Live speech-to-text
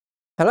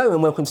Hello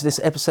and welcome to this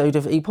episode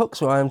of Epochs,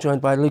 where I am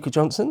joined by Luca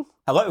Johnson.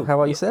 Hello. How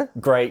are you, sir?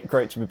 Great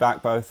to be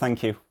back, Beau.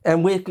 Thank you.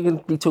 And we're going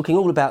to be talking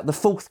all about the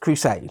Fourth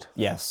Crusade.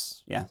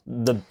 Yes, yeah,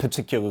 the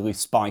particularly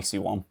spicy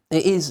one.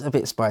 It is a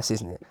bit spicy,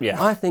 isn't it?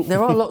 Yeah. I think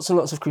there are lots and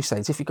lots of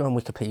crusades. If you go on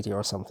Wikipedia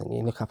or something,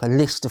 you look up a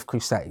list of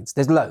crusades.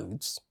 There's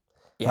loads,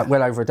 like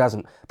well over a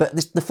dozen. But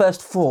the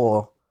first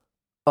four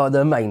are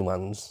the main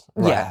ones.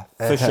 Right? Yeah,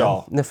 for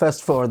sure. The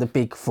first four are the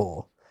big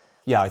four.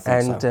 Yeah, I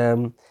think so.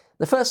 And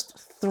the first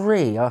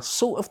three are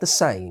sort of the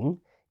same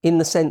in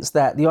the sense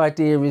that the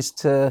idea is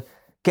to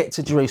get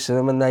to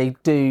Jerusalem, and they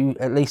do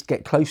at least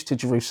get close to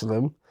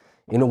Jerusalem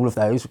in all of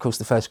those. Of course,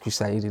 the First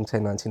Crusade in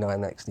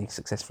 1099 actually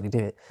successfully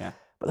did it. Yeah.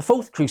 But the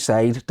Fourth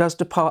Crusade does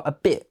depart a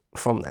bit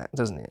from that,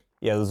 doesn't it?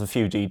 Yeah, there's a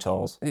few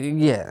detours.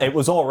 Yeah. It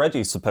was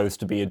already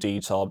supposed to be a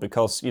detour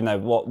because, you know,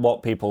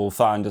 what people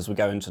find as we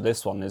go into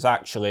this one is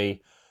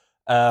actually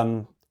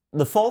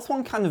the fourth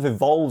one kind of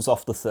evolves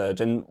off the third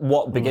in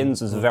what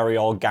begins as a very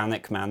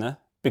organic manner.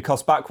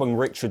 Because back when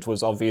Richard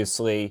was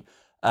obviously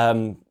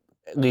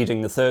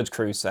leading the Third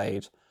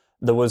Crusade,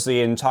 there was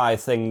the entire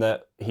thing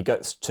that he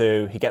gets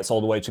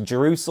all the way to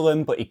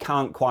Jerusalem, but he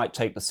can't quite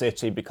take the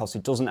city because he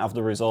doesn't have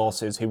the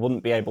resources. He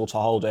wouldn't be able to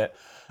hold it.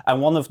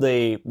 And one of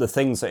the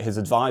things that his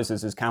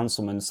advisors, his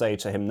councilmen, say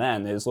to him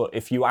then is, look,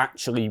 if you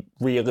actually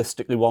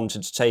realistically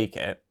wanted to take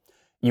it,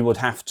 you would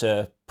have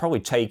to probably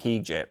take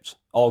Egypt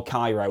or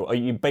Cairo, or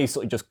you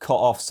basically just cut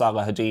off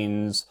Salah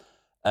ad-Din's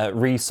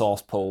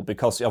resource pool,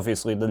 because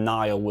obviously the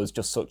Nile was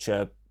just such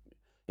a,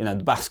 the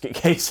basket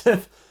case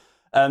of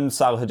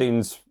Salah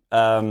ad-Din's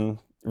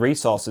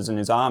resources in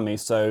his army.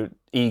 So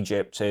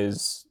Egypt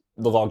is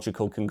the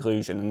logical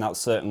conclusion, and that's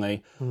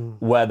certainly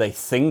where they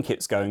think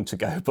it's going to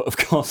go. But of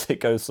course,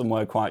 it goes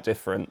somewhere quite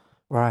different.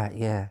 Right.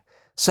 Yeah.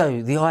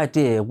 So the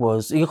idea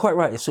was, you're quite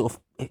right.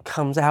 It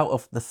comes out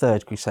of the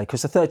Third Crusade,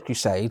 because the Third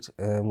Crusade,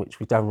 which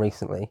we've done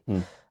recently,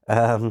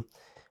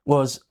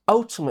 was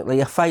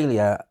ultimately a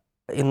failure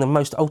in the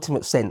most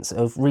ultimate sense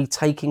of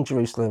retaking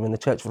Jerusalem and the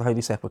Church of the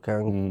Holy Sepulchre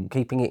and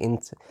keeping it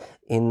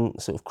in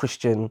sort of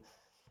Christian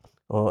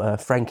or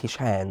Frankish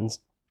hands.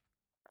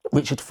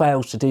 Richard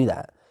fails to do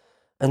that.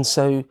 And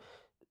so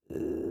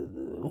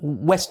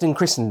Western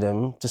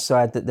Christendom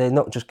decide that they're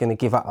not just going to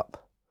give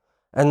up.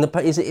 And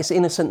it's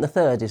Innocent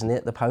III, isn't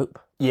it, the Pope?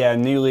 Yeah,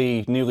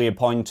 newly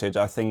appointed,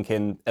 I think,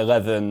 in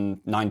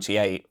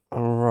 1198.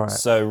 Right.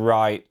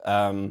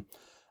 So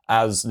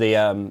as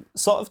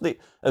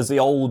the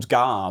old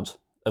guard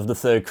of the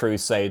Third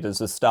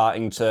Crusaders are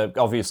starting to,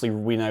 obviously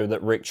we know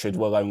that Richard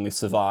will only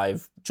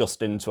survive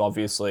just into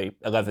obviously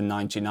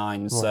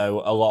 1199. Right.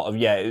 So a lot of,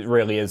 it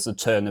really is the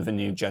turn of a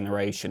new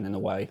generation in a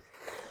way.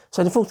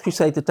 So the Fourth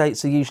Crusade, the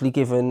dates are usually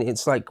given,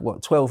 it's like,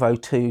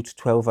 1202 to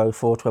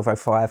 1204,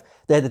 1205.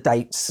 They're the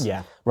dates,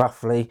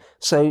 roughly.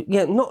 So,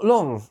 not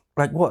long,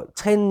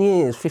 10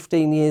 years,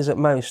 15 years at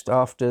most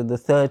after the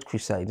Third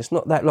Crusade. It's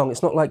not that long.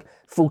 It's not like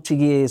 40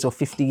 years or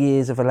 50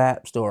 years have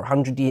elapsed or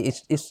 100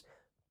 years. It's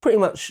pretty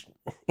much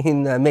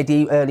in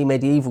early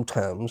medieval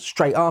terms,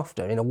 straight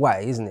after, in a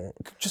way, isn't it?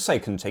 Just say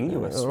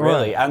continuous,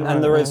 really.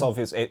 And there is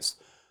obviously, it's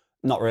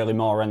not really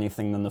more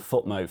anything than the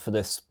footnote for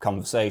this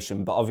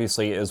conversation, but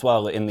obviously as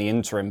well in the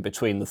interim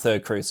between the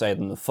Third Crusade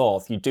and the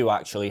Fourth, you do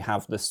actually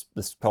have this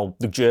called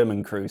the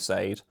German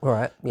Crusade,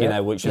 right?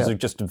 Which is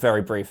just a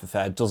very brief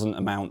affair, doesn't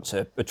amount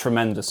to a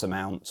tremendous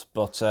amount,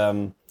 but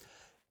in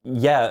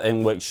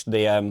which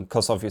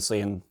because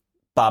obviously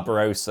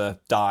Barbarossa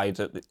died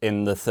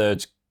in the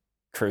Third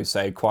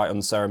Crusade quite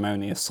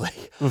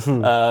unceremoniously,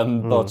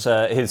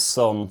 but his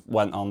son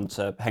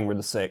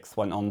Henry VI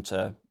went on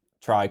to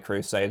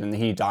Tri-Crusade, and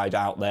he died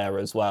out there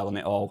as well, and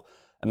it all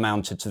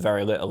amounted to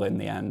very little in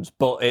the end.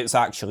 But it's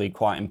actually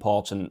quite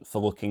important for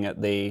looking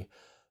at the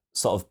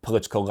sort of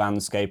political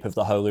landscape of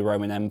the Holy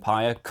Roman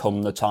Empire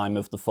come the time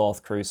of the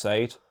Fourth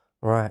Crusade.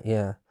 Right,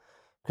 yeah.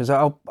 Because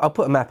I'll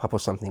put a map up or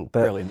something,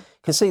 but Brilliant.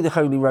 You can see the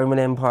Holy Roman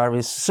Empire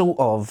is sort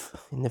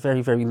of, in a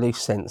very, very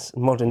loose sense,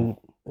 modern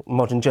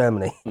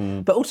Germany,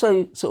 but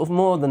also sort of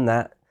more than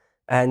that.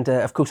 And,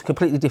 of course, a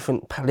completely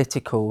different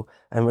political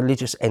and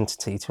religious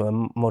entity to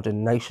a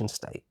modern nation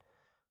state.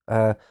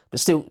 But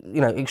still,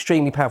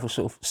 extremely powerful.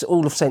 Sort of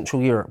all of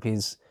Central Europe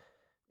is,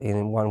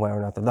 in one way or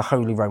another, the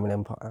Holy Roman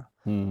Empire.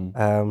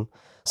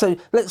 So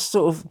let's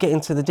sort of get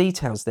into the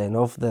details then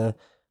of the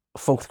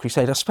Fourth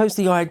Crusade. I suppose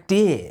the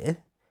idea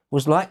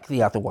was, like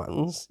the other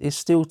ones, is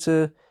still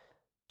to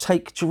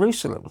take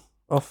Jerusalem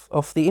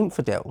off the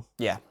infidel.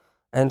 Yeah.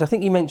 And I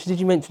think did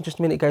you mention just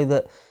a minute ago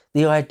that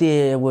the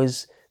idea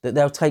was that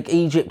they'll take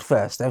Egypt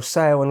first. They'll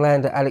sail and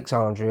land at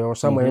Alexandria or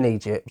somewhere in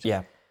Egypt.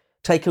 Yeah.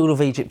 Take all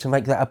of Egypt to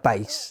make that a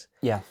base.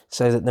 Yeah.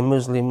 So that the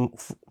Muslim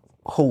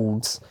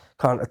hordes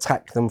can't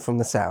attack them from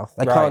the south.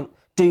 They can't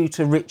do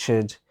to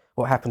Richard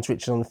what happened to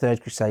Richard on the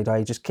Third Crusade.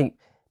 I just keep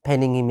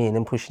penning him in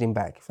and pushing him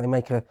back. If they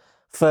make a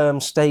firm,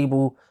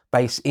 stable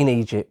base in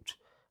Egypt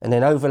and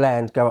then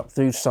overland, go up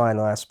through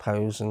Sinai, I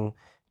suppose, and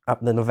up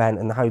the Levant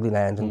and the Holy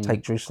Land and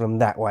take Jerusalem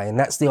that way. And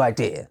that's the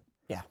idea.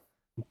 Yeah.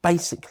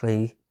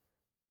 Basically,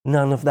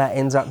 none of that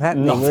ends up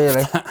happening,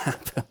 really.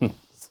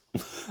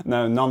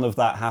 No, none of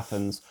that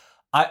happens.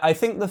 I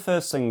think the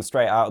first thing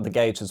straight out of the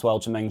gate as well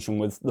to mention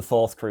with the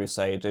Fourth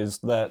Crusade is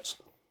that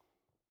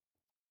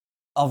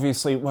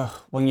obviously, well,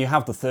 when you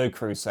have the Third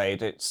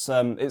Crusade, it's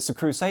a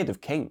crusade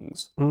of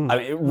kings. I mean,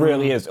 it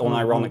really is,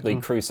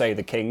 unironically, Crusade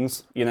of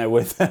Kings, you know,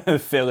 with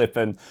Philip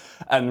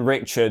and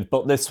Richard.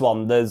 But this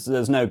one,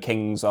 there's no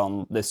kings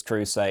on this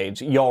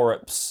crusade.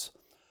 Europe's,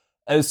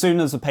 as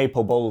soon as the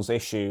papal bull's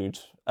issued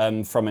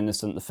from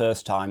Innocent the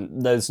first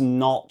time, there's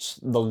not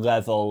the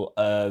level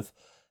of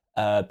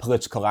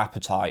political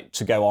appetite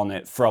to go on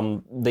it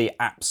from the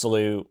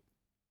absolute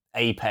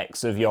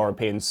apex of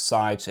European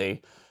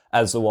society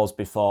as there was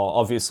before.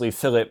 Obviously,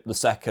 Philip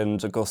II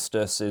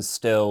Augustus is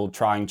still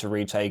trying to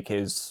retake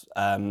his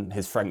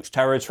French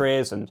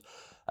territories, and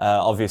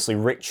obviously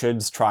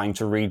Richard's trying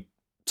to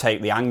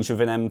retake the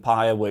Angevin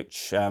Empire,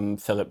 which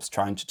Philip's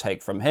trying to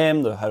take from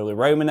him, the Holy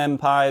Roman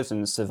Empires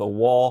in the Civil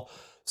War.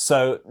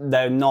 So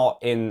they're not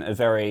in a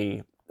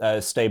very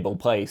stable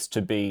place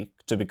to be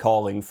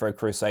calling for a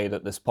crusade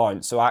at this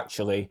point. So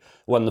actually,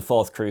 when the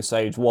Fourth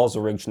Crusade was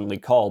originally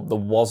called, there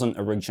wasn't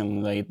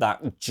originally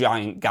that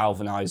giant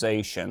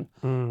galvanization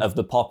of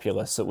the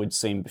populace that we'd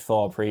seen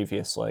before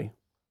previously.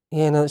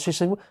 Yeah, no, it's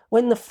just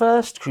when the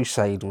First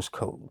Crusade was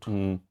called,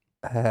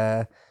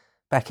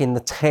 back in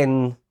the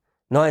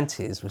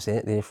 1090s, was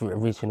it, the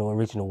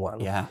original one?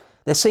 Yeah.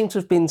 There seemed to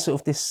have been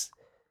sort of this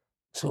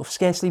sort of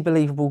scarcely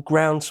believable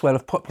groundswell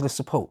of popular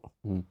support.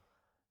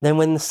 Then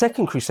when the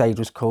Second Crusade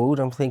was called,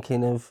 I'm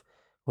thinking of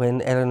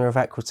when Eleanor of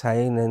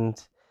Aquitaine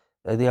and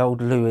the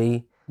old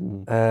Louis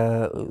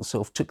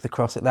sort of took the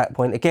cross at that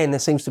point. Again, there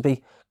seems to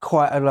be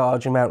quite a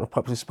large amount of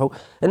popular support.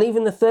 And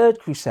even the Third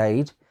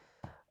Crusade,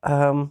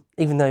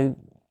 even though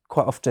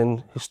quite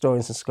often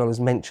historians and scholars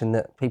mention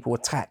that people were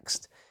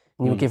taxed,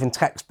 and you were given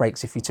tax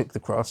breaks if you took the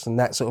cross, and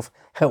that sort of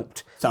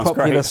helped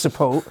popular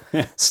support,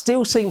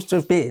 still seems to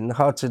have been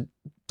hard to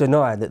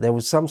deny that there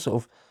was some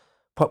sort of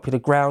popular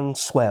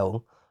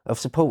groundswell of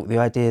support. The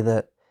idea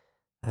that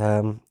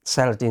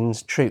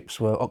Saladin's troops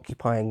were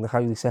occupying the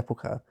Holy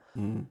Sepulchre.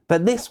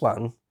 But this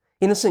one,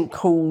 Innocent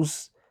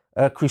calls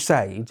a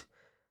crusade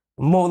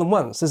more than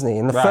once, doesn't he?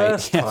 And the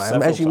first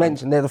time, as you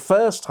mentioned there, the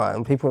first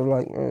time, people were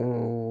like,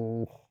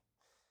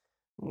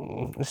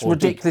 it's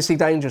ridiculously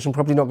dangerous and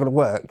probably not going to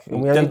work.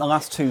 And didn't the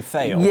last two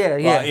fail? Yeah,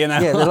 like, you know?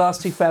 Yeah, the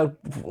last two failed,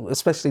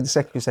 especially the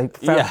Second Crusade,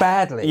 failed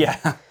badly.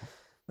 Yeah.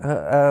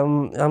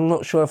 I'm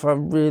not sure if I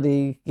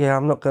really,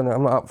 I'm not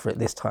up for it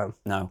this time.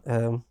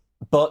 No.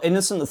 But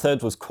Innocent III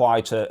was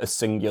quite a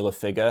singular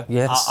figure.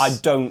 Yes. I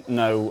don't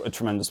know a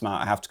tremendous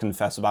amount, I have to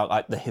confess, about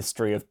like the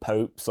history of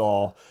popes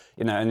or,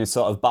 you know, any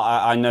sort of, but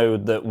I know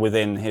that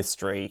within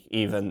history,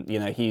 even, you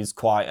know, he's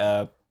quite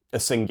a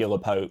singular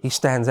pope. He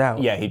stands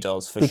out. Yeah, he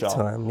does, for Big sure.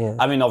 time, yeah.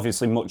 I mean,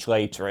 obviously, much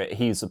later,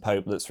 he's the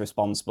pope that's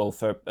responsible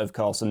for, of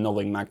course,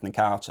 annulling Magna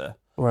Carta.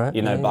 Right.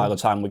 You know, by the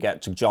time we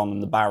get to John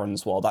and the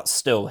Barons' War, that's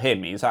still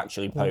him. He's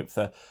actually pope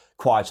for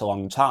quite a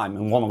long time.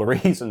 And one of the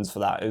reasons for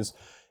that is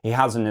he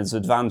has in his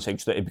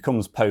advantage that he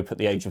becomes pope at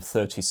the age of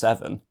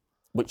 37,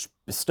 which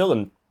is still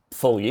in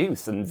full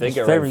youth and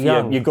vigour. Very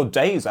young. Your good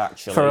days,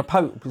 actually. For a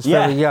pope, it's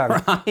very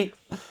young. Right.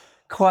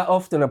 Quite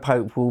often a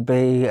pope will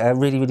be a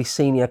really, really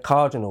senior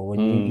cardinal,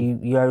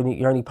 and you're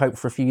only pope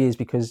for a few years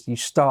because you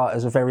start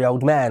as a very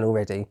old man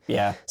already.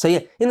 Yeah. So yeah,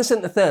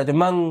 Innocent III,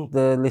 among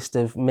the list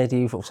of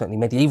certainly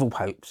medieval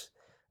popes,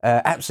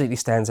 absolutely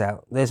stands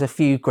out. There's a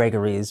few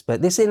Gregories,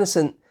 but this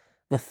Innocent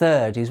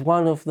III is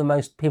one of the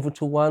most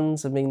pivotal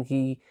ones. I mean,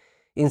 he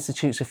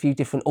institutes a few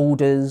different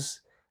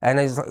orders, and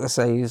as like I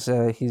say,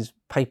 his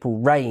papal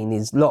reign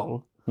is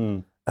long.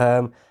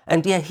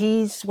 And yeah,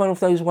 he's one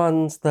of those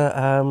ones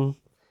that.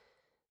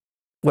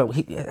 Well,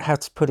 how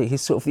to put it,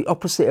 he's sort of the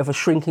opposite of a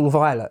shrinking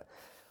violet.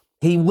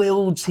 He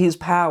wields his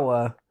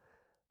power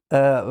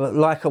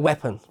like a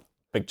weapon.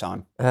 Big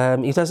time.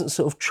 He doesn't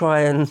sort of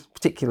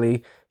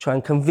particularly try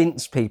and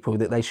convince people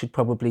that they should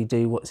probably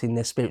do what's in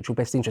their spiritual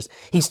best interest.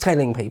 He's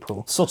telling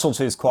people.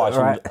 Subtlety is quite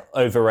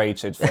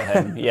overrated for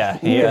him.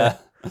 Yeah,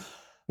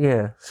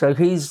 so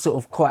he's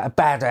sort of quite a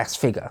badass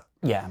figure.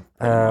 Yeah.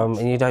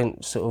 And you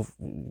don't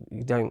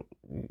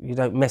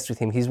mess with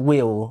him. His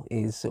will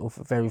is sort of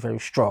very, very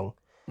strong.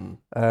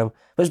 But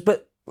as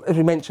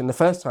we mentioned, the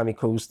first time he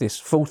calls this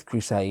Fourth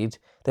Crusade,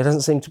 there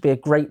doesn't seem to be a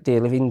great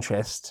deal of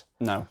interest.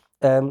 No.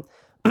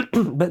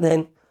 But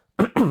then,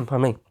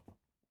 pardon me.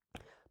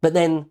 But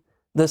then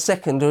the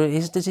second,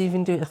 does he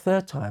even do it a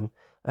third time?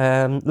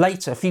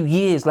 Later, a few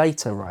years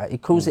later, right? He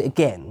calls it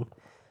again,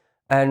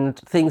 and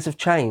things have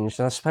changed.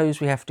 And I suppose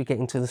we have to get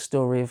into the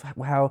story of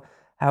how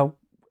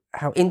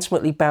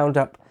intimately bound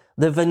up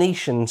the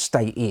Venetian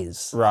state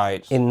is.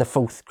 Right. In the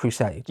Fourth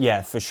Crusade.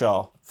 Yeah, for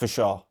sure.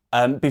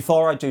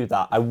 Before I do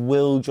that, I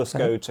will just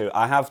go to...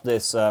 I have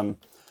this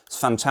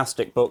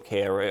fantastic book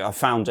here. I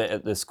found it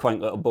at this quaint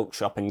little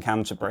bookshop in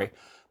Canterbury.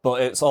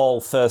 But it's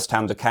all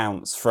first-hand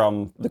accounts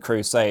from the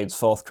Crusades,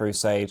 Fourth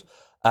Crusade.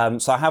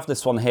 So I have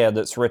this one here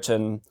that's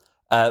written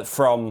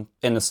from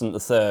Innocent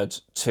III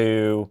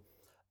to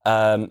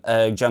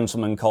a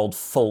gentleman called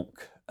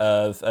Fulk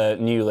of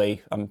Newley.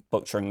 I'm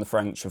butchering the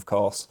French, of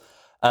course.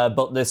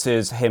 But this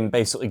is him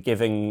basically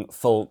giving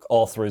folk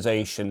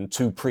authorization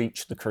to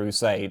preach the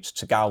crusade,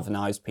 to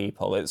galvanise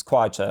people. It's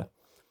quite a...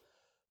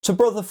 To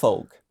brother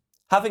folk,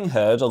 having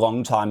heard a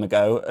long time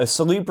ago a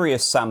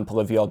salubrious sample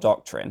of your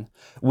doctrine,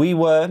 we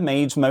were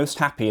made most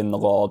happy in the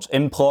Lord,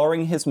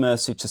 imploring his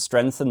mercy to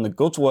strengthen the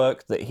good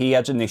work that he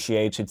had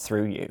initiated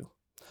through you.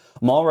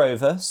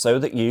 Moreover, so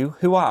that you,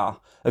 who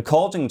are,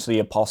 according to the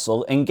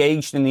apostle,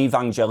 engaged in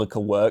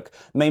evangelical work,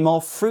 may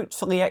more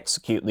fruitfully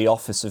execute the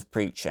office of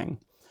preaching,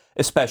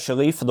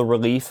 especially for the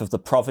relief of the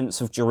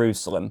province of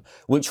Jerusalem,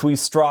 which we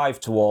strive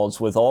towards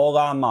with all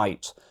our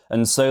might,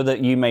 and so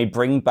that you may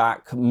bring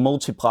back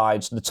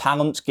multiplied the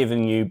talent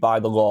given you by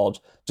the Lord,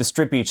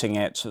 distributing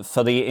it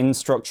for the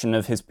instruction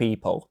of his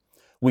people.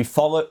 We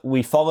follow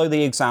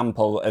the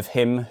example of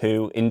him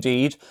who,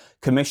 indeed,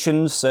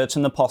 commissioned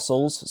certain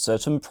apostles,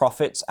 certain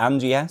prophets,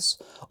 and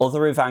yes,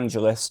 other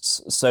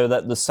evangelists, so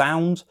that the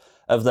sound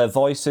of their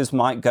voices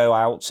might go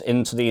out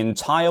into the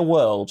entire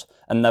world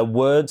and their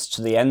words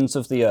to the ends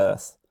of the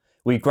earth.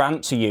 We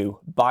grant to you,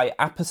 by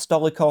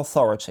apostolic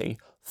authority,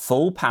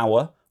 full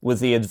power, with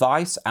the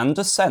advice and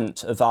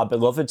assent of our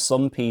beloved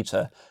son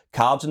Peter,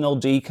 Cardinal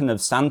Deacon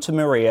of Santa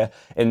Maria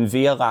in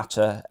Via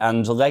Lata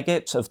and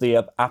Legate of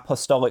the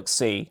Apostolic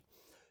See,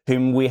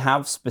 whom we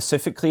have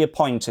specifically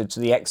appointed to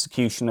the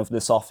execution of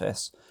this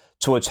office,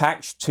 to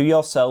attach to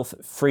yourself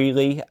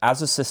freely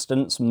as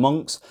assistants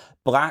monks,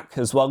 black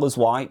as well as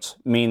white,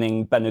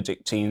 meaning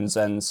Benedictines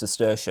and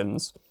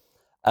Cistercians,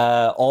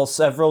 or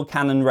several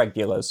canon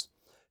regulars,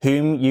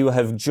 whom you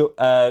have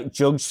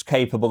judged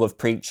capable of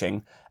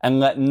preaching, and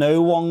let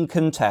no one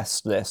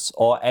contest this,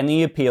 or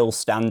any appeal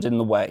stand in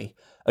the way.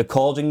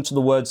 According to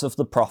the words of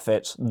the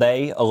prophet,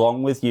 they,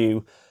 along with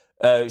you,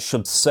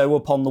 should sow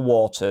upon the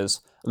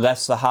waters,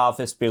 lest the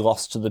harvest be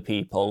lost to the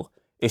people,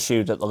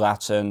 issued at the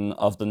Latin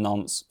of the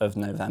nonce of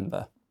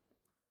November.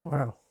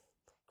 Wow.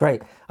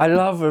 Great. I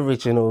love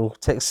original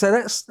text. So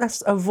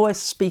that's a voice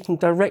speaking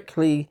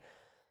directly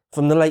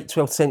from the late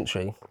 12th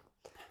century.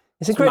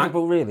 It's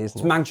incredible, really, isn't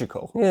it? It's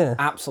magical. Yeah.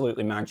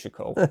 Absolutely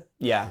magical.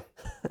 Yeah.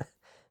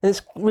 And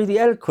it's really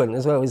eloquent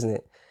as well, isn't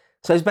it?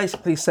 So it's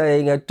basically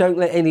saying, don't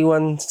let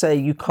anyone say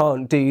you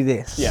can't do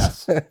this.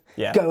 Yes.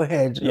 Yeah. Go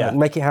ahead. Yeah.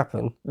 Make it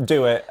happen.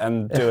 Do it,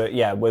 and do it,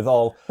 yeah, with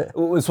all... It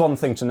was one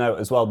thing to note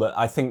as well, that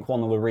I think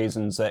one of the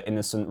reasons that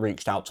Innocent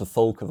reached out to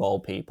Fulk, of all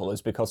people,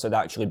 is because they'd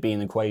actually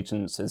been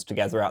acquaintances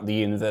together at the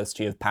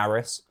University of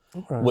Paris,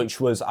 which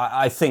was,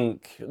 I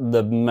think,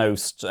 the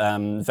most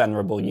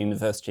venerable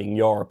university in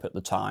Europe at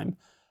the time.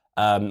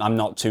 I'm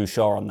not too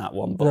sure on that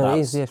one, but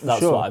that's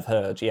sure. what I've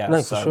heard, yeah.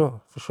 No,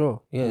 for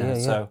sure. Yeah.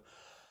 So,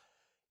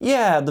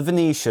 yeah, the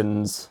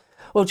Venetians...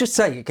 Well, just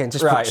say it again,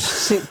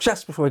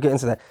 just before we get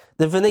into that.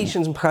 The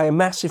Venetians play a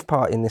massive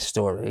part in this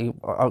story,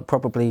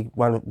 probably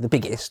one of the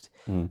biggest.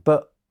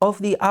 But of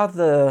the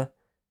other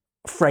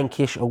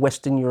Frankish or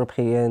Western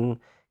European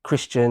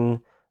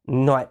Christian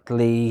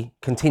knightly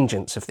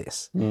contingents of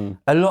this,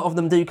 a lot of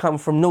them do come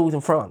from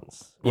northern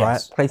France, right?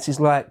 Yes. Places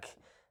like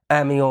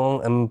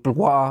Amiens and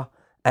Blois,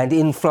 and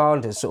in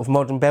Flanders, sort of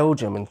modern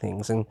Belgium and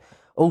things, and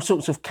all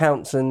sorts of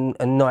counts and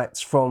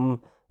knights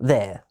from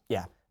there.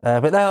 Yeah.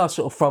 But they are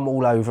sort of from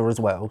all over as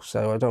well,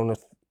 so I don't want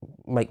to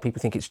make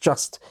people think it's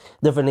just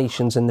the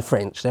Venetians and the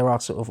French. There are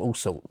sort of all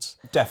sorts.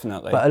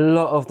 Definitely. But a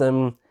lot of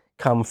them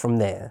come from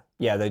there.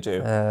 Yeah, they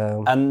do.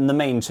 And the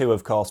main two,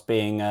 of course,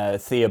 being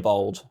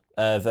Theobald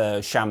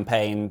of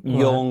Champagne,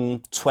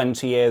 young,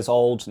 20 years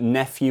old,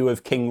 nephew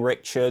of King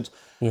Richard,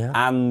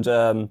 and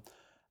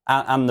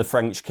the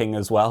French king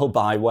as well,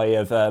 by way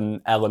of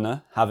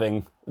Eleanor,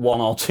 having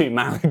one or two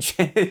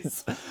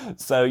marriages.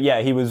 So,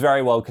 yeah, he was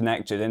very well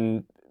connected.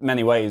 In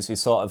many ways, he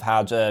sort of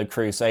had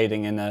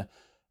crusading in a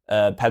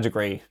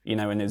pedigree,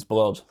 in his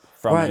blood.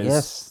 From right, his,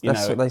 yes,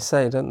 that's what they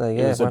say, don't they?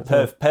 Yeah, it was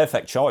a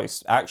perfect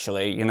choice,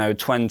 actually.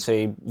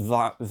 20,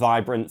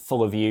 vibrant,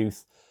 full of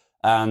youth,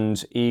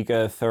 and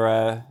eager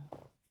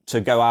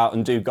to go out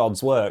and do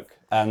God's work.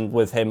 And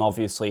with him,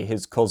 obviously,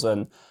 his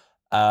cousin,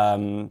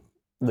 the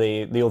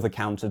other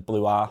Count of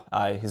Blois,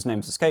 his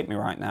name's escaped me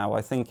right now.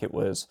 I think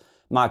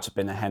might have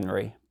been a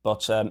Henry,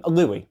 but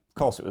Louis. Of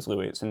course it was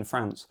Louis, it's in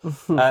France.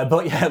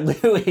 But yeah,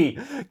 Louis,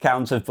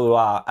 Count of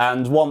Blois.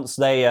 And once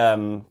they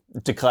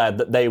declared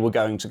that they were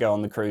going to go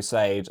on the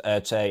crusade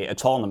at a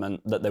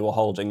tournament that they were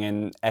holding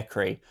in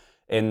Écrit,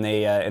 in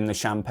the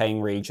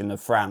Champagne region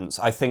of France,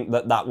 I think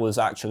that was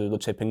actually the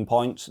tipping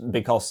point,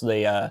 because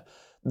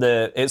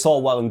it's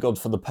all well and good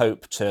for the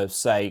Pope to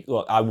say,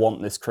 look, I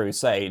want this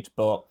crusade,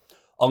 but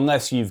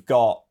unless you've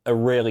got a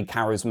really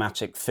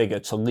charismatic figure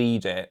to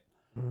lead it,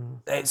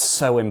 it's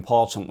so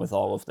important with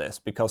all of this,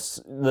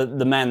 because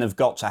the men have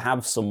got to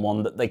have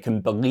someone that they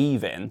can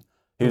believe in,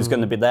 who's going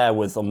to be there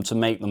with them to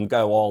make them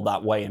go all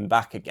that way and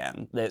back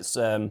again. It's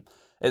an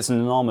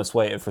enormous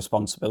weight of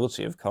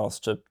responsibility, of course,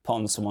 to put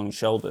on someone's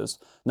shoulders.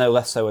 No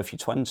less so if you're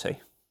 20.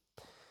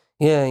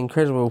 Yeah,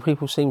 incredible.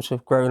 People seem to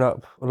have grown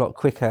up a lot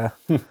quicker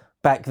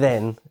back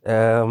then.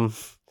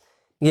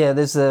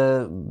 There's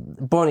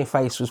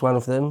Boniface was one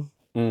of them.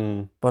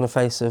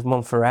 Boniface of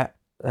Montferrat.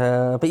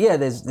 But yeah,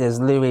 there's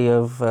Louis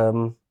of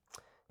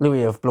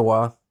Louis of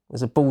Blois,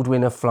 there's a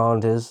Baldwin of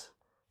Flanders,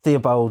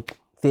 Theobald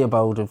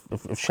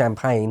of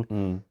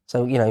Champagne.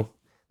 So, you know,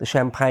 the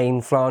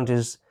Champagne,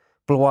 Flanders,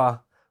 Blois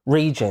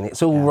region,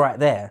 it's all right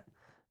there.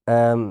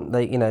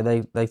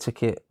 They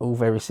took it all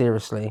very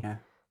seriously. Yeah.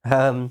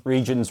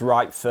 Regions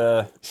ripe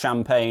for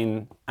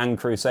champagne and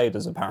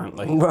crusaders,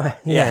 apparently. Right,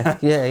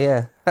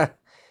 yeah.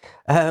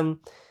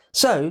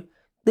 So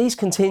these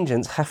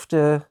contingents have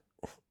to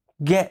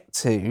get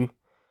to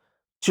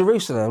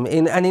Jerusalem,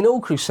 and in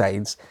all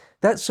crusades,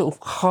 that's sort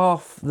of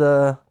half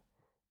the,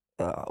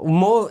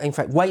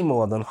 way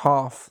more than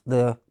half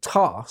the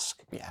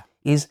task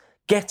is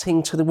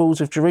getting to the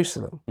walls of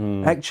Jerusalem.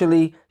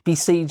 Actually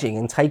besieging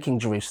and taking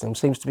Jerusalem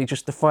seems to be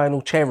just the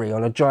final cherry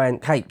on a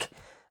giant cake.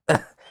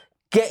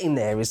 Getting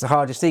there is the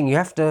hardest thing. You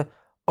have to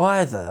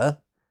either,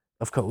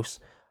 of course,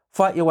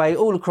 fight your way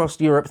all across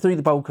Europe, through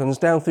the Balkans,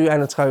 down through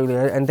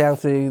Anatolia, and down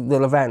through the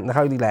Levant, the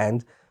Holy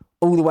Land,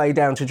 all the way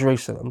down to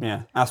Jerusalem.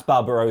 Yeah, ask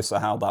Barbarossa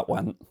how that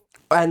went.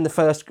 And the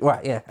First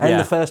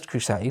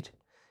Crusade,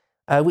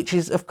 which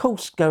is, of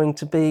course, going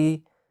to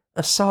be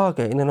a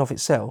saga in and of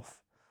itself.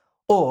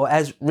 Or,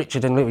 as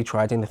Richard and Louis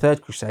tried in the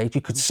Third Crusade,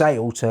 you could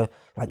sail to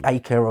like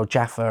Acre or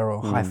Jaffa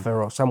or Haifa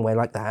or somewhere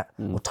like that,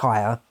 or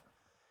Tyre.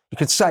 You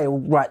could sail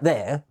right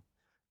there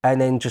and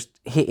then just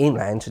hit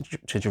inland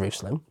to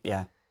Jerusalem.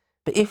 Yeah.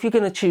 But if you're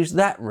going to choose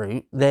that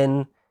route,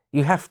 then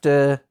you have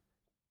to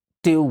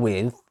deal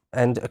with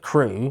and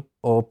accrue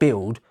or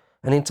build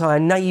an entire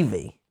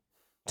navy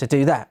to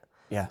do that.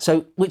 Yeah.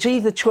 So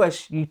whichever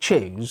choice you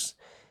choose,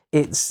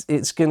 it's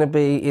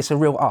a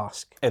real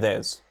ask. It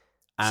is.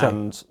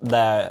 And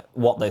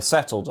what they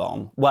settled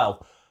on,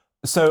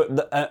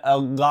 a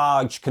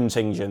large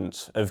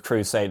contingent of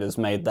crusaders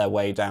made their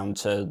way down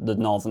to the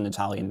northern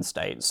Italian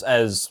states,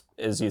 as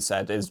you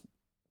said, is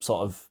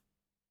sort of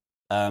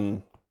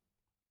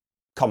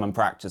common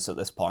practice at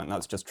this point.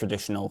 That's just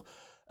traditional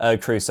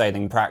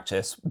crusading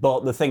practice.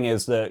 But the thing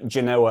is that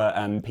Genoa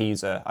and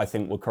Pisa, I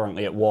think, were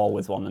currently at war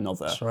with one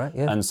another. That's right,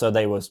 yeah. And so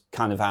they were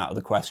kind of out of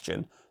the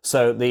question.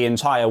 So the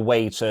entire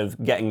weight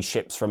of getting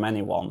ships from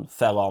anyone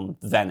fell on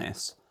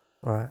Venice.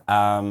 Right.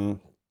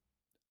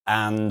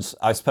 And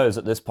I suppose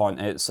at this point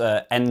it's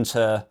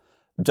enter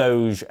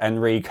Doge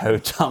Enrico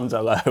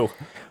Dandolo.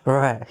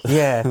 Right,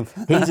 yeah.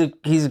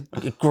 He's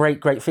a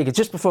great figure.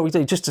 Just before we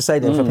do, just to say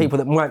that for people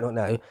that might not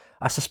know,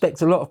 I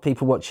suspect a lot of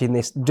people watching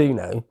this do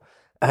know,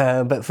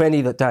 but for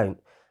any that don't,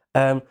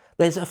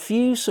 there's a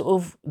few sort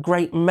of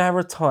great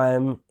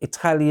maritime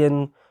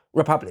Italian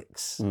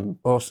republics,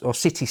 or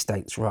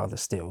city-states rather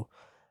still.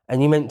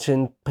 And you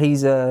mentioned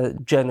Pisa,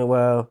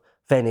 Genoa,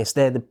 Venice,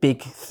 they're the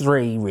big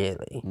three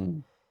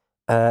really.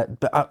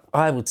 But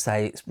I would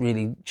say it's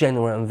really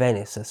Genoa and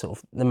Venice are sort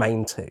of the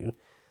main two.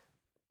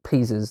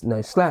 Pisa's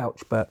no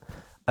slouch, but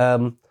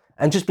and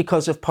just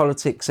because of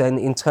politics and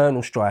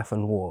internal strife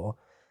and war,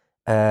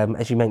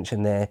 as you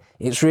mentioned there,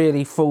 it's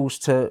really falls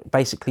to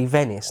basically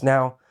Venice.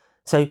 Now,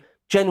 so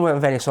Genoa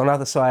and Venice on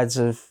either side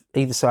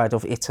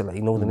of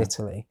Italy, northern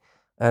Italy,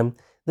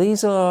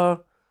 these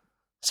are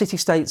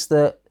city-states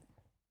that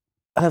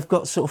have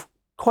got sort of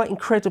quite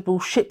incredible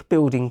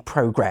shipbuilding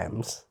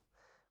programs.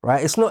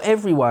 Right, it's not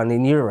everyone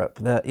in Europe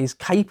that is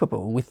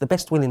capable, with the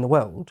best will in the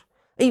world,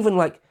 even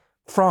like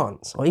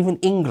France or even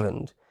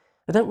England,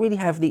 they don't really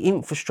have the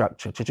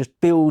infrastructure to just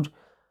build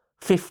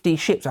 50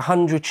 ships,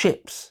 100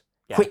 ships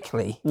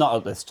quickly. Not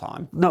at this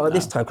time. Not at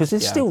this time, because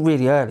it's still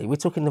really early. We're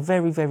talking the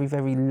very, very,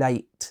 very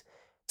late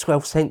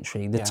 12th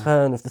century, the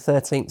turn of the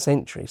 13th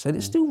century. So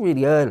it's still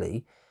really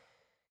early.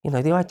 You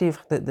know, the idea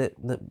that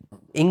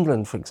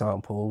England, for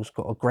example, has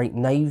got a great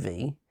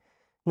navy,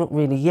 not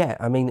really yet.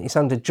 I mean, it's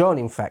under John,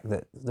 in fact,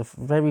 that the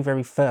very,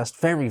 very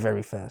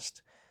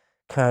first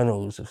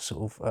colonels of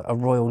sort of a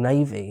royal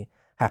navy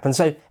happened.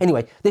 So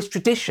anyway, this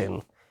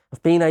tradition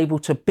of being able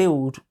to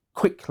build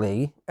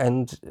quickly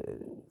and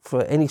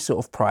for any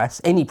sort of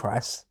price,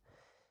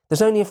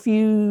 there's only a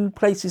few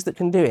places that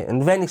can do it,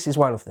 and Venice is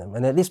one of them.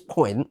 And at this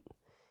point,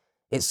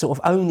 it's sort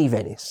of only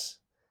Venice.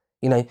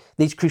 You know,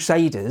 these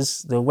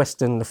crusaders,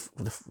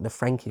 the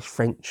Frankish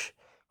French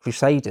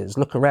crusaders,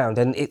 look around,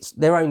 and it's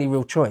their only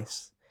real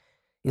choice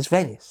is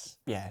Venice.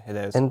 Yeah, it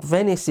is. And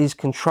Venice is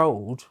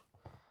controlled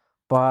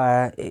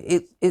by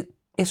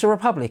it's a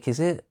republic, is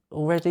it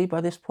already by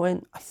this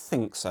point? I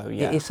think so,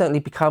 yeah. It certainly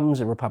becomes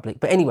a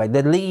republic. But anyway,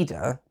 the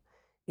leader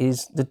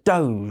is the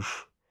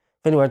Doge.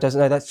 If anyone doesn't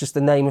know, that's just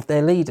the name of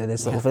their leader.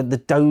 There's sort of the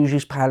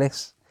Doge's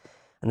palace,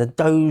 and the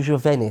Doge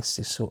of Venice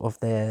is sort of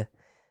their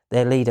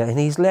leader. And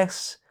he's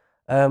less,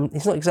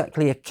 he's not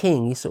exactly a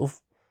king. He's sort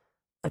of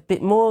a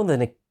bit more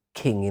than a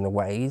king in a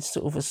way. He's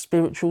sort of a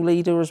spiritual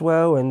leader as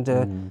well,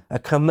 and a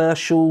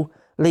commercial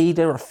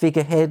leader, a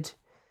figurehead.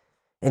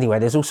 Anyway,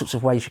 there's all sorts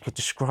of ways you could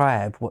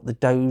describe what the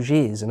Doge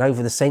is, and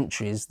over the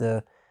centuries,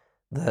 the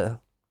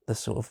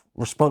sort of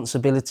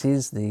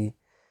responsibilities, the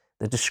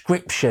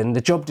description, the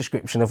job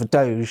description of a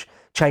Doge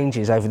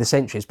changes over the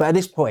centuries. But at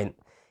this point,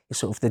 he's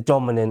sort of the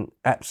dominant,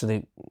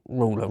 absolute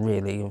ruler,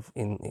 really,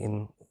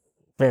 in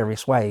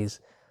various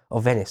ways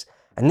of Venice.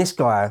 And this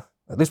guy,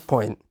 at this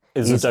point,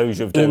 is the Doge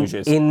of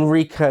Doges.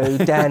 Enrico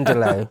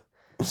Dandolo.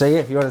 So yeah,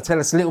 if you want to tell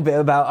us a little bit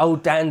about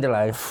old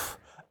Dandolo.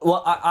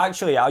 Well,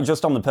 actually,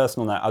 just on the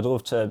personal note, I'd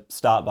love to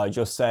start by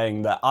just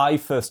saying that I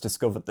first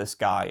discovered this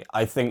guy,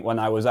 I think, when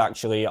I was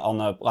actually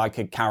on a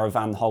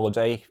caravan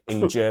holiday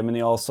in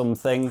Germany or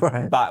something,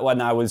 right. back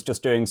when I was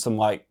just doing some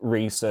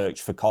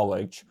research for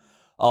college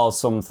or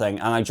something,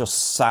 and I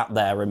just sat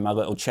there in my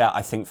little chair,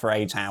 I think for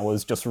 8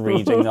 hours, just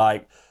reading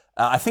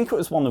I think it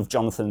was one of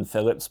Jonathan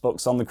Phillips'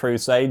 books on the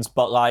Crusades,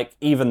 but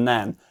even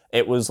then,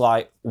 it was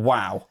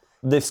wow,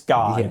 this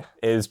guy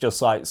is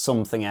just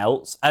something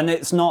else, and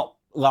it's not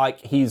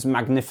he's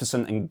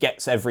magnificent and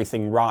gets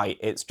everything right.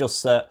 It's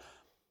just that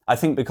I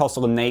think because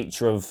of the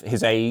nature of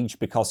his age,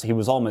 because he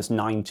was almost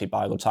 90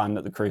 by the time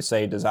that the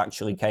Crusaders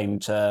actually came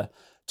to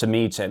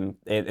meet him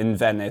in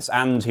Venice,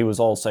 and he was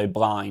also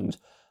blind.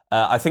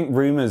 I think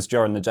rumours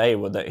during the day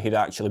were that he'd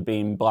actually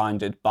been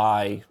blinded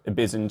by a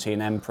Byzantine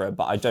emperor,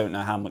 but I don't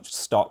know how much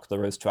stock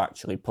there is to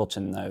actually put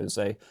in those.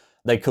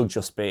 They could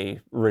just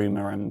be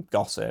rumour and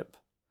gossip.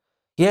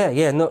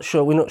 Yeah, not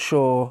sure. We're not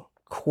sure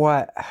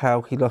quite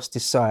how he lost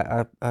his sight.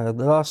 The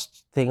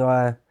last thing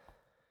I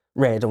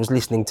read, I was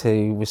listening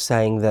to, was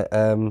saying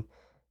that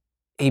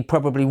he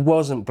probably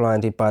wasn't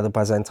blinded by the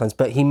Byzantines,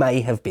 but he may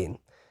have been.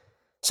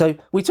 So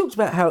we talked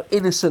about how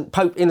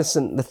Pope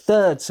Innocent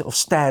III sort of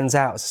stands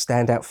out as a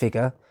standout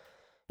figure.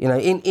 You know,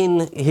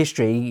 in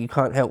history, you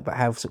can't help but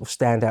have sort of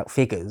standout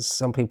figures.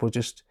 Some people are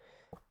just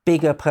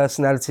bigger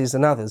personalities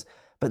than others.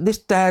 But this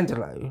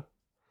Dandolo,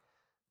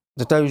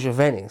 the Doge of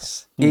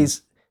Venice,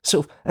 is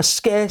sort of a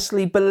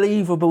scarcely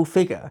believable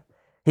figure.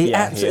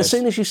 As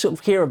soon as you sort of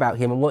hear about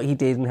him and what he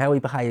did and how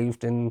he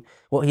behaved and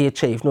what he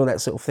achieved and all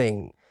that sort of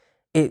thing,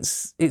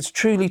 it's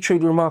truly,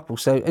 truly remarkable.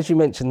 So as you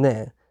mentioned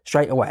there,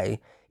 straight away,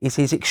 is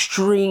his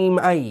extreme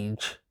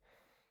age.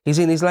 He's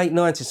in his late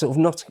 90s, sort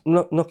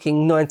of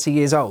knocking 90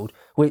 years old,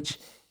 which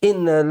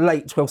in the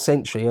late 12th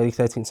century, early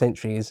 13th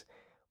century is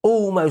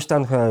almost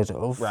unheard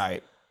of.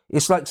 Right.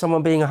 It's like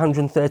someone being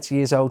 130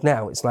 years old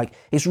now. It's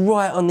it's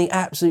right on the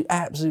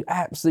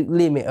absolute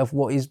limit of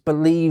what is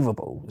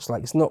believable.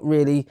 It's not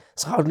really,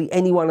 it's hardly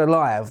anyone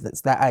alive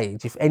that's that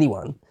age, if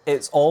anyone.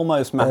 It's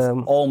almost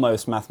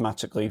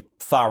mathematically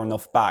far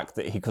enough back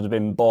that he could have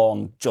been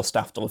born just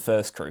after the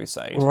First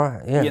Crusade.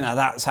 Right, yeah. You know,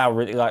 that's how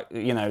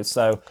really,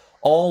 so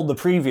all the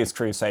previous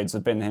Crusades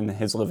have been in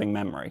his living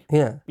memory.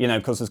 Yeah. You know,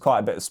 because there's quite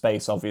a bit of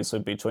space, obviously,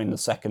 between the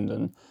second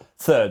and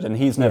third, and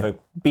he's never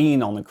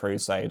been on a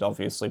crusade,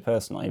 obviously,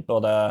 personally,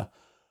 but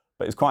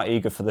he's quite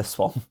eager for this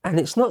one. And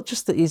it's not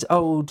just that he's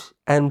old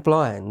and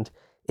blind,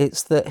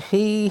 it's that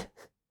he, a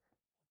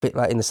bit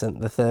like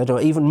Innocent III,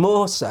 or even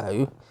more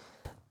so,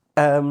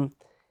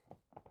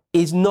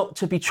 is not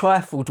to be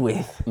trifled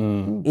with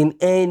in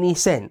any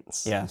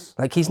sense. Yes.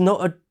 He's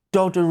not a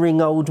doddering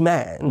old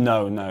man.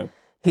 No.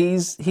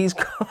 He's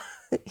got,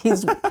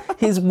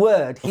 his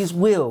word, his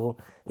will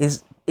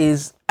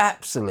is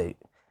absolute.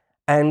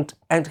 And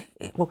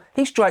well,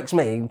 he strikes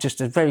me,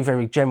 just a very,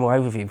 very general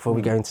overview before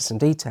we go into some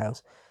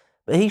details,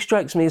 but he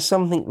strikes me as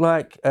something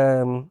like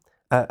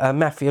a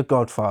mafia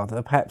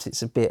godfather. Perhaps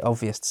it's a bit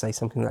obvious to say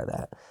something like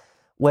that,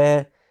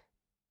 where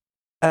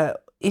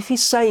if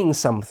he's saying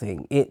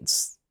something,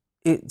 it's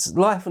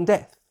life and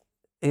death.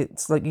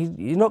 It's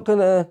you're not going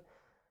to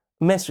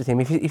mess with him.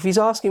 If he's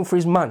asking for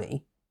his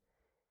money,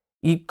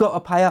 you've got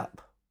to pay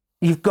up.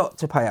 You've got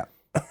to pay up.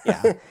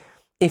 Yeah.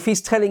 If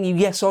he's telling you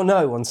yes or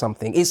no on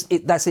something,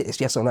 that's it.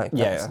 It's yes or no.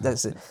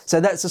 That's it.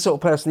 So that's the sort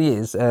of person he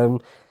is.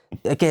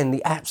 Again,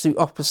 the absolute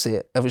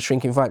opposite of a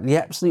shrinking fighter. The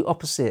absolute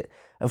opposite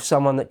of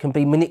someone that can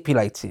be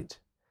manipulated.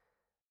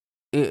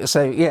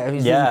 So have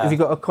you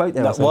got a quote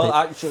there? Well,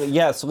 actually,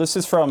 So this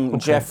is from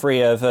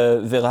Geoffrey of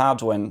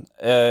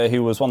Villehardouin,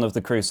 who was one of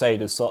the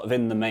Crusaders, sort of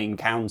in the main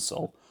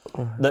council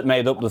that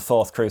made up the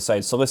Fourth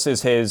Crusade. So this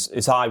is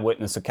his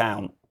eyewitness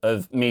account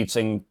of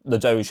meeting the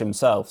Doge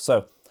himself.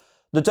 So,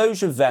 the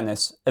Doge of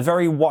Venice, a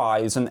very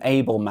wise and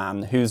able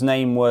man whose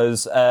name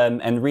was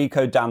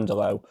Enrico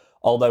Dandolo,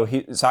 although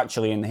it's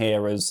actually in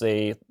here as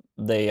the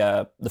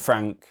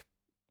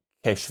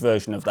Frankish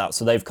version of that,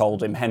 so they've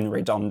called him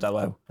Henry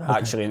Dandolo,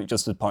 actually,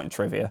 just as a point of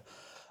trivia.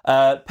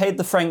 Paid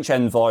the French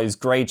envoys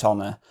great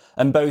honour,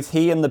 and both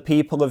he and the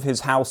people of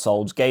his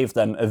household gave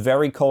them a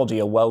very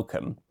cordial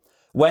welcome.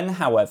 When,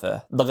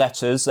 however, the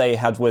letters they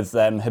had with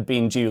them had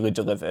been duly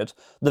delivered,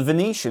 the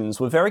Venetians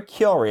were very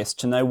curious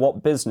to know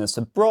what business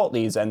had brought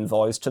these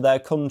envoys to their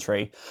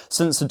country,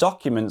 since the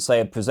documents they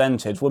had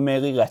presented were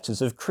merely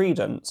letters of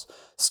credence,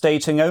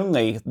 stating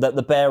only that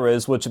the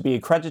bearers were to be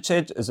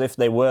accredited as if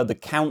they were the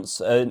counts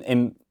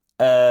in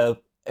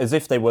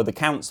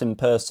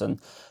person,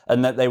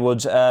 and that they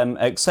would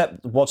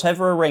accept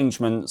whatever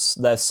arrangements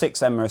their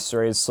 6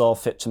 emissaries saw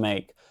fit to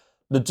make.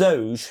 The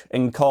Doge,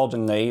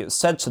 accordingly,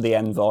 said to the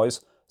envoys,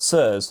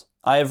 "Sirs,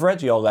 I have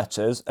read your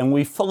letters, and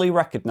we fully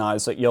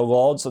recognise that your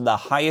lords are the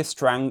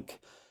highest rank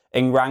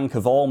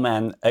of all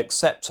men,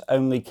 except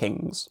only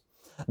kings.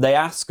 They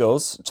ask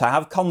us to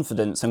have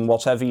confidence in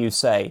whatever you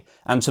say,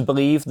 and to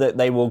believe that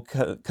they will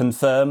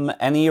confirm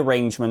any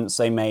arrangements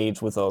they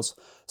made with us.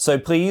 So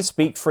please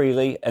speak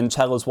freely and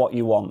tell us what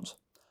you want.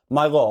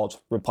 My lord,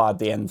 replied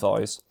the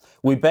envoys,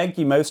 we beg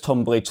you most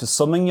humbly to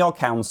summon your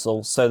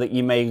council so that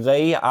you may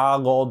lay our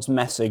lord's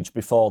message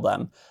before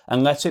them,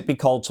 and let it be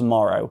called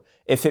tomorrow,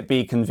 if it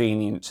be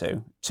convenient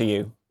to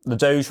you. The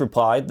Doge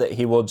replied that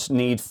he would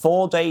need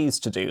 4 days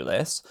to do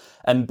this,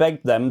 and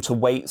begged them to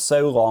wait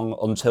so long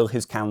until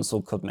his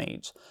council could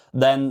meet.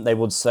 Then they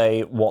would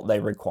say what they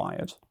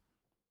required.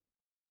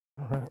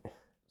 Right.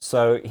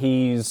 So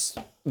he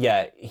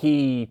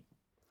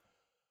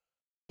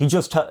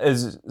just,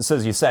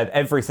 as you said,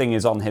 everything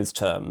is on his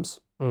terms.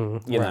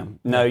 You know,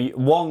 no,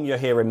 you're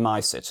here in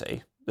my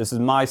city. This is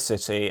my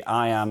city.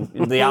 I am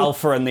the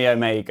Alpha and the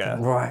Omega.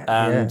 Right.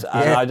 And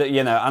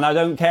I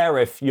don't care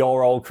if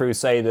you're all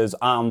crusaders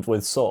armed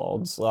with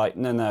swords. Like,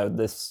 no,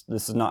 this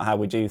is not how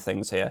we do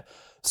things here.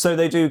 So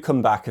they do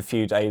come back a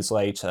few days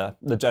later.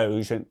 The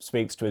Doge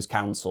speaks to his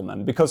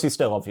councilmen, because he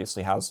still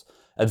obviously has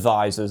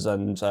advisors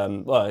and,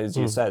 well, as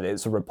you said,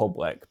 it's a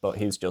republic, but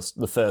he's just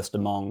the first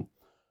among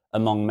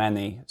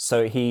many.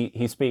 So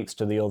he speaks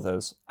to the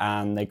others,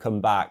 and they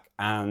come back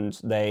and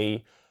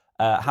they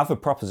have a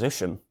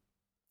proposition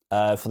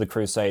for the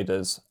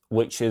Crusaders,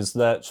 which is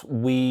that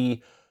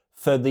we,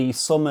 for the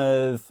sum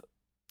of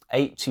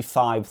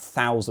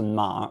 85,000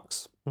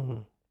 marks...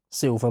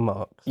 Silver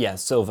marks. Yeah,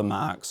 silver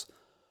marks,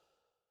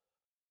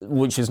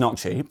 which is not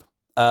cheap.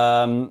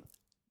 Then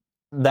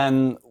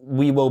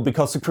we will,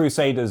 because the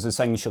Crusaders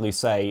essentially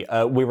say,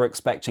 we were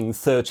expecting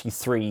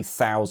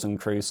 33,000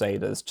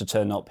 Crusaders to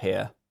turn up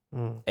here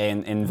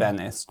in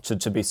Venice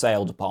to be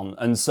sailed upon.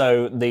 And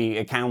so the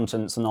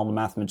accountants and all the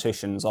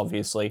mathematicians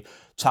obviously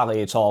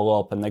tally it all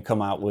up, and they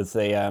come out with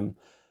the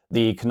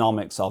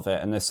economics of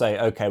it, and they say,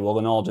 okay, well,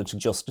 in order to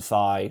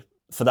justify,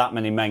 for that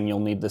many men, you'll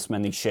need this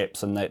many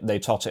ships, and they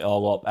tot it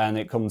all up, and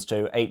it comes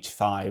to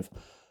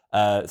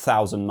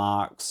 85,000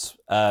 marks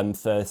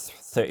for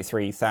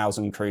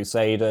 33,000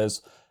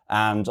 Crusaders,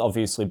 and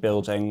obviously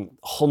building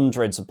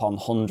hundreds upon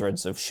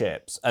hundreds of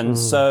ships. And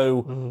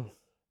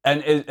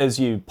and as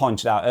you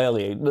pointed out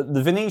earlier,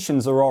 the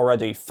Venetians are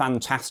already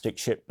fantastic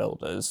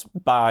shipbuilders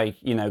by,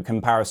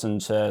 comparison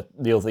to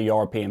the other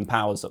European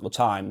powers at the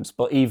times.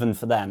 But even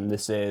for them,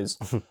 this is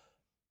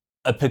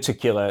a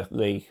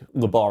particularly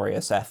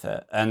laborious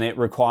effort, and it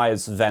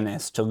requires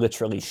Venice to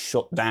literally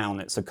shut down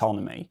its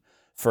economy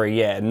for a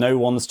year. No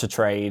one's to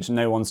trade,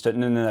 no.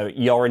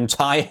 Your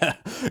entire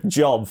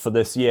job for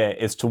this year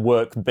is to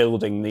work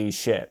building these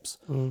ships.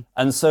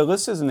 And so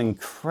this is an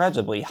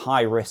incredibly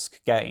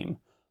high-risk game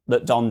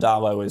that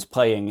Dandolo is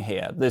playing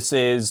here. This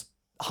is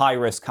high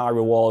risk, high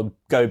reward,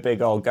 go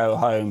big or go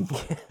home,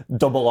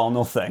 double or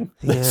nothing.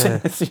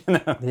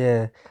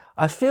 Yeah.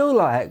 I feel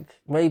like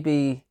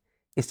maybe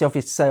it's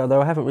obvious to say,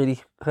 although I haven't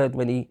really heard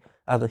many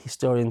other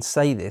historians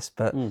say this,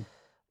 but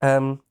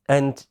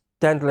and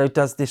Dandolo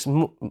does this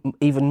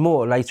even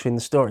more later in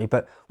the story,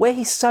 but where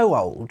he's so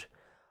old,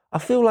 I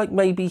feel like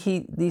maybe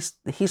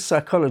his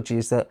psychology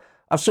is that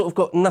I've sort of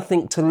got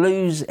nothing to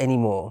lose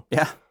anymore.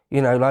 Yeah.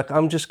 Like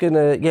I'm just going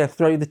to,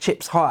 throw the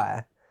chips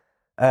higher,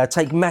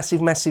 take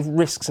massive, massive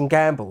risks and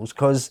gambles,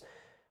 because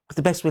with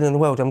the best will in the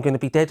world, I'm going to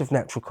be dead of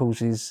natural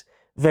causes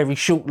very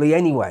shortly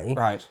anyway.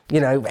 Right.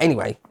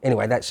 Anyway,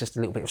 that's just a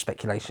little bit of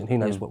speculation. Who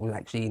knows what was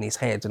actually in his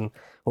head and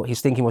what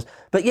his thinking was.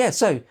 But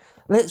so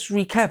let's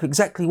recap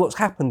exactly what's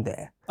happened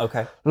there.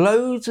 Okay.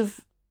 Loads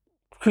of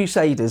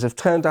Crusaders have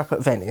turned up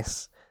at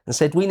Venice and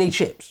said, we need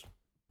ships.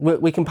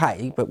 We can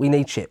pay, but we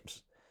need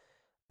ships.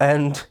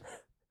 And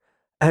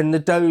the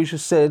Doge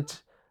has said,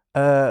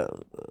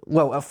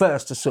 well, at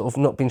first has sort of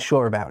not been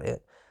sure about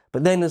it,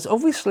 but then has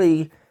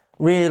obviously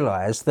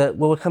realised that,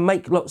 well, we can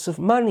make lots of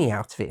money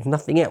out of it, if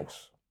nothing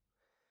else.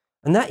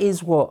 And that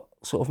is what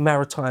sort of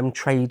maritime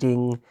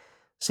trading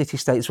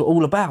city-states were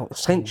all about,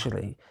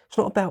 essentially. It's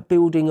not about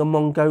building a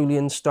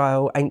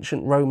Mongolian-style,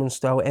 ancient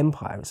Roman-style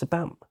empire. It's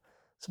about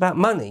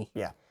money.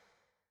 Yeah.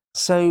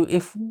 So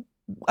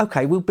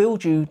we'll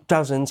build you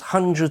dozens,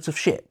 hundreds of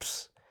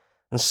ships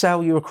and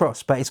sail you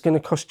across, but it's going to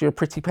cost you a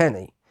pretty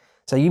penny.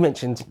 So you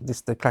mentioned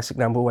this, the classic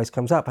number always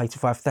comes up,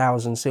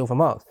 85,000 silver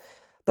marks.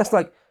 That's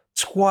like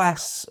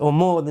twice or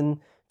more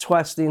than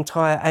twice the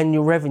entire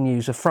annual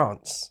revenues of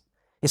France.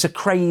 It's a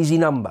crazy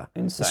number.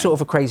 Insane. It's sort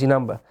of a crazy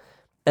number.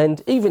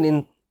 And even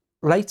in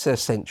later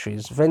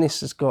centuries,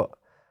 Venice has got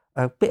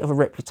a bit of a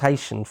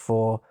reputation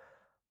for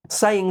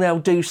saying they'll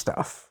do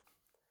stuff,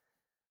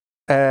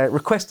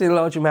 requesting a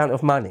large amount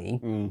of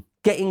money,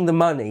 getting the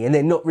money, and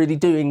then not really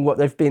doing what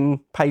they've been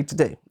paid to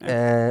do.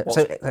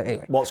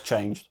 Anyway. What's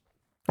changed?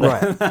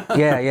 Right.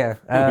 Yeah.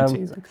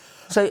 Teasing.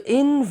 So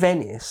in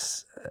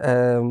Venice,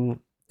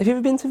 have you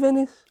ever been to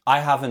Venice? I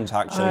haven't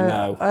actually,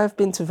 no. I've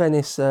been to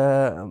Venice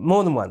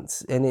more than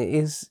once, and it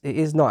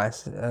is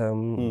nice.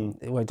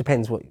 Well, it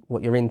depends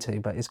what you're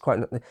into, but it's quite.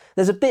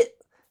 There's a bit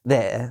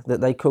there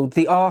that they called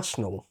the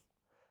Arsenal,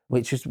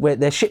 which is where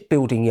their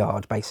shipbuilding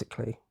yard,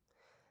 basically.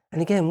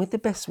 And again, with the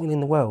best will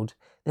in the world,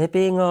 they're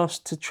being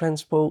asked to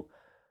transport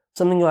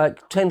something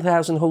like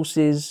 10,000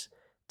 horses,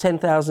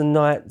 10,000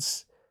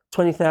 knights,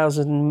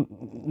 20,000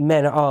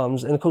 men at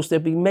arms, and of course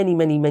there'd be many,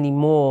 many, many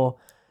more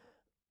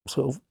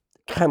sort of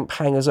camp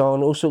hangers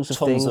on, all sorts of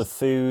things. Tons of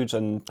food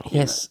and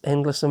yes,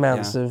 endless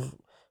amounts of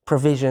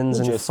provisions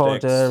and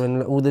fodder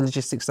and all the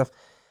logistics stuff.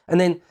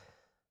 And then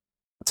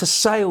to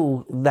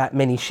sail that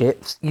many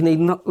ships, you need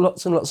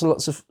lots and lots and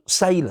lots of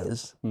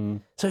sailors.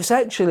 So it's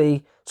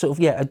actually sort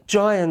of, a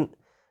giant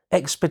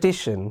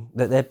expedition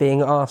that they're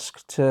being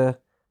asked to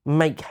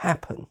make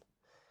happen.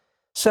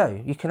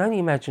 So you can only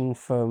imagine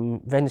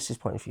from Venice's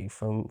point of view,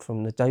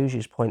 from the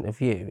Doge's point of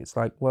view, it's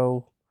like,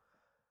 well,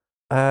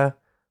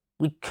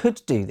 we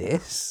could do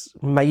this,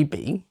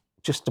 maybe,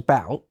 just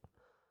about,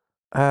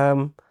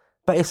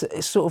 but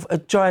it's sort of a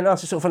giant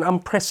ask, it's sort of an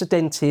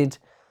unprecedented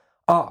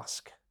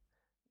ask.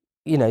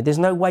 There's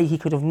no way he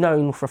could have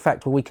known for a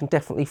fact, well, we can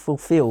definitely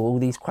fulfill all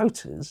these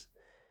quotas.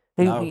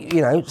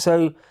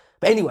 No.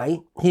 But anyway,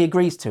 he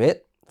agrees to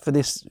it for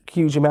this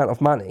huge amount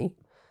of money.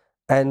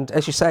 And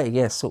as you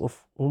say, sort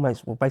of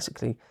almost,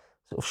 basically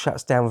sort of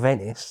shuts down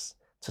Venice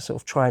to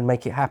sort of try and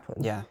make it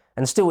happen. Yeah.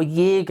 And still a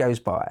year goes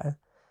by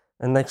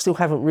and they still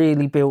haven't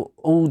really built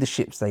all the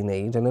ships they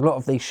need. And a lot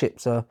of these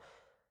ships are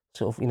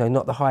sort of,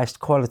 not the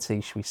highest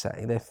quality, should we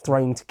say. They're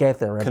thrown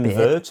together a bit.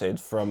 Converted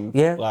from,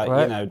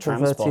 transport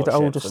converted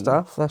older ships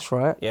stuff, that's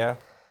right. Yeah.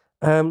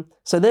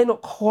 So they're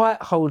not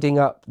quite holding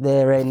up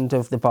their end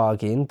of the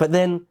bargain. But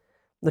then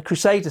the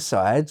Crusader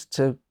side,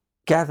 to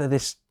gather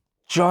this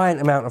giant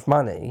amount of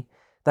money,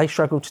 they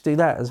struggle to do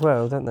that as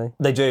well, don't they?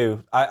 They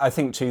do. I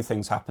think two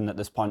things happen at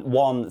this point.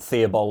 One,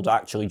 Theobald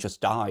actually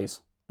just dies.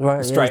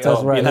 Right, straight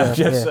up, right,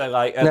 just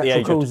like at natural the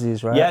age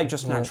causes, right? Yeah,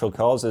 just natural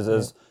causes.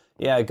 As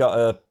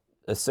got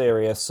a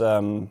serious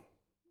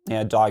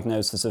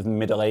diagnosis of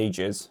Middle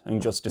Ages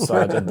and just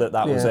decided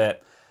that was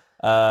it.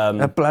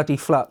 A bloody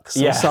flux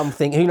or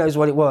something. Who knows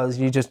what it was?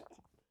 You just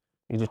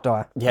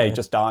die. Yeah, he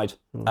just died.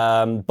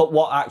 But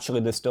what actually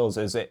this does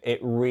is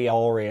it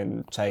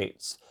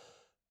reorientates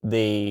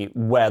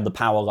where the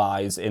power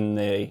lies in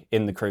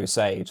the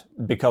Crusade,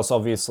 because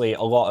obviously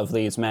a lot of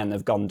these men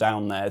have gone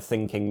down there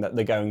thinking that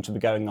they're going to be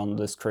going on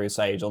this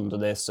crusade under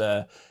this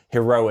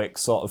heroic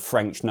sort of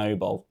French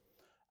noble,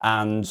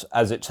 and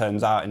as it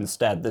turns out,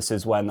 instead, this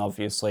is when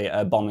obviously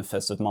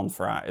Boniface of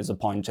Montferrat is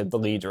appointed the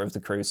leader of the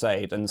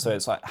crusade, and so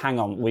it's like, hang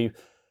on, we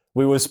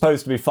were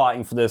supposed to be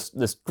fighting for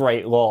this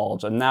great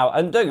lord, and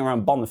don't get me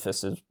wrong,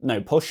 Boniface is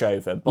no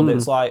pushover, but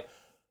it's like,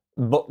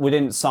 but we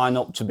didn't sign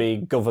up to be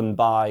governed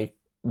by,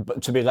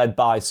 but to be led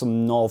by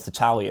some North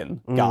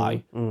Italian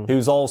guy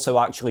who's also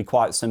actually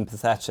quite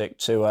sympathetic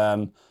to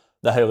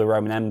the Holy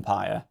Roman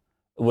Empire,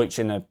 which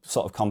in a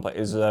sort of complex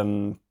is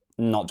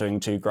not doing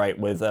too great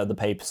with the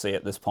papacy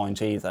at this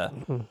point either.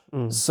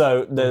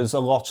 So there's a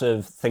lot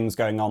of things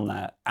going on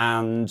there.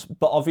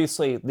 But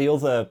obviously the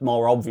other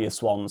more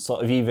obvious one,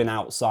 sort of even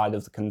outside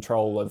of the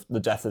control of the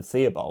death of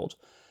Theobald,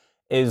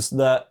 is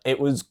that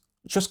it was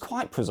just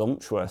quite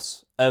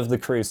presumptuous of the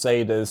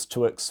Crusaders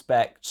to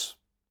expect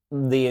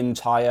the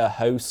entire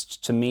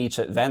host to meet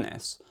at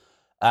Venice.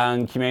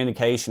 And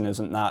communication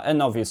isn't that.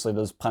 And obviously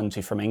there's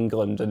plenty from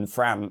England and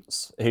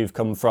France who've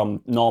come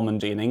from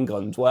Normandy and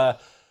England, where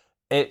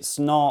it's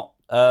not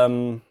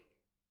helpful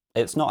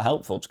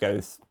to go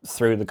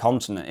through the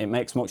continent. It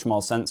makes much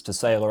more sense to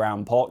sail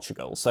around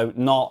Portugal. So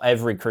not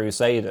every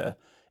Crusader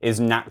is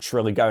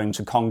naturally going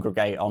to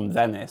congregate on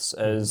Venice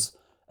as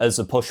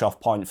a push-off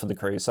point for the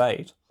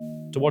Crusade.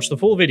 To watch the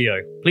full video,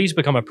 please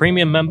become a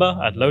premium member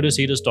at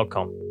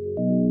lotuseaters.com.